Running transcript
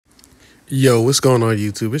Yo, what's going on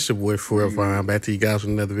YouTube? It's your boy Ford Vine back to you guys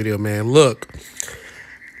with another video, man. Look,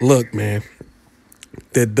 man.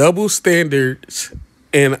 The double standards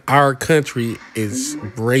in our country is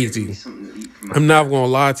crazy. I'm not gonna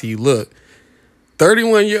lie to you. Look,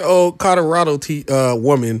 31-year-old Colorado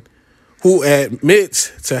woman who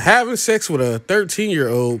admits to having sex with a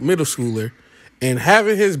 13-year-old middle schooler and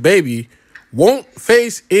having his baby won't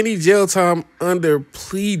face any jail time under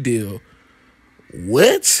plea deal.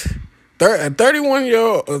 What? A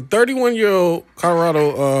 31-year-old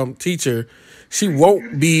Colorado teacher, she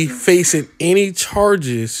won't be facing any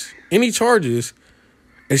charges,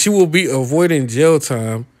 and she will be avoiding jail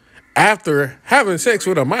time after having sex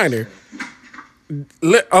with a minor.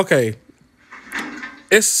 Okay,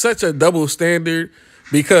 it's such a double standard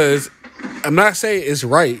because I'm not saying it's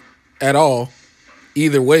right at all.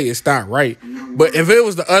 Either way, it's not right. But if it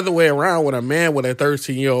was the other way around with a man with a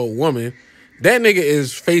 13-year-old woman, that nigga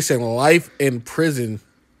is facing life in prison.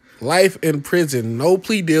 Life in prison. No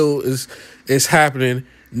plea deal is happening.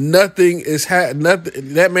 Nothing is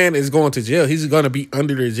nothing. That man is going to jail. He's going to be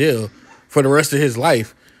under the jail for the rest of his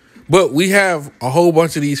life. But we have a whole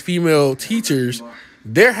bunch of these female teachers.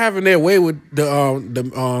 They're having their way with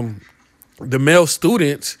the male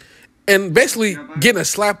students and basically getting a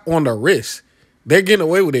slap on the wrist. They're getting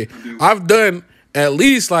away with it. I've done at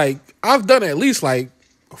least like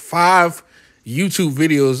 5 YouTube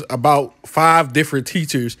videos about 5 different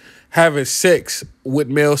teachers having sex with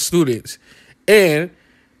male students. And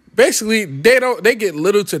basically they get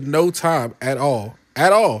little to no time at all.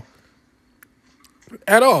 And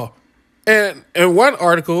in one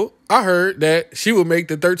article, I heard that she would make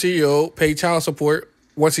the 13-year-old pay child support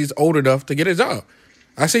once he's old enough to get a job.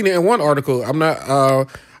 I seen it in one article. I'm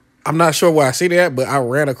not sure where I seen that, but I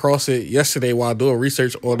ran across it yesterday while doing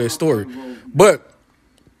research on this story. But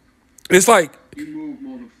it's like,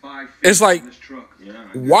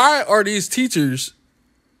 why are these teachers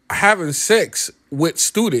having sex with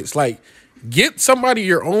students? Like, get somebody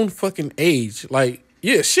your own fucking age. Like,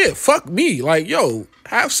 yeah, shit, fuck me. Like, yo,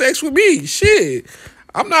 have sex with me. Shit,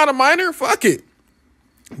 I'm not a minor. Fuck it.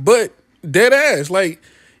 But dead ass, like,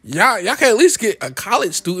 y'all can at least get a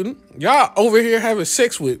college student. Y'all over here having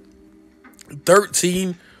sex with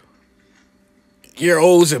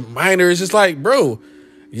 13-year-olds and minors. It's like, bro,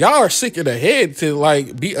 y'all are sick in the head to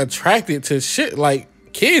like be attracted to shit like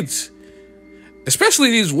kids, especially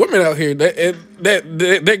these women out here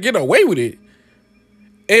that get away with it.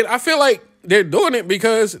 And I feel like they're doing it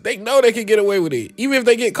because they know they can get away with it, even if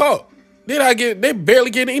they get caught. They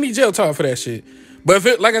barely get any jail time for that shit. But if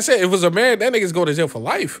it, like I said, if it was a man, that nigga's going to jail for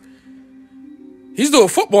life. He's doing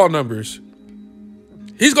football numbers.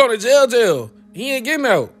 He's going to jail. He ain't getting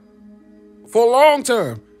out for a long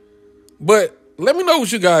time. But let me know what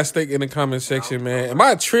you guys think in the comment section, man. Am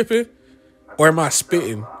I tripping or am I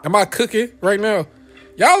spitting? Am I cooking right now?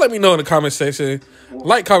 Y'all let me know in the comment section.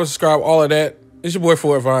 Like, comment, subscribe, all of that. It's your boy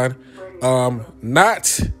Ford Vine.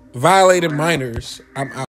 Not violating minors. I'm out.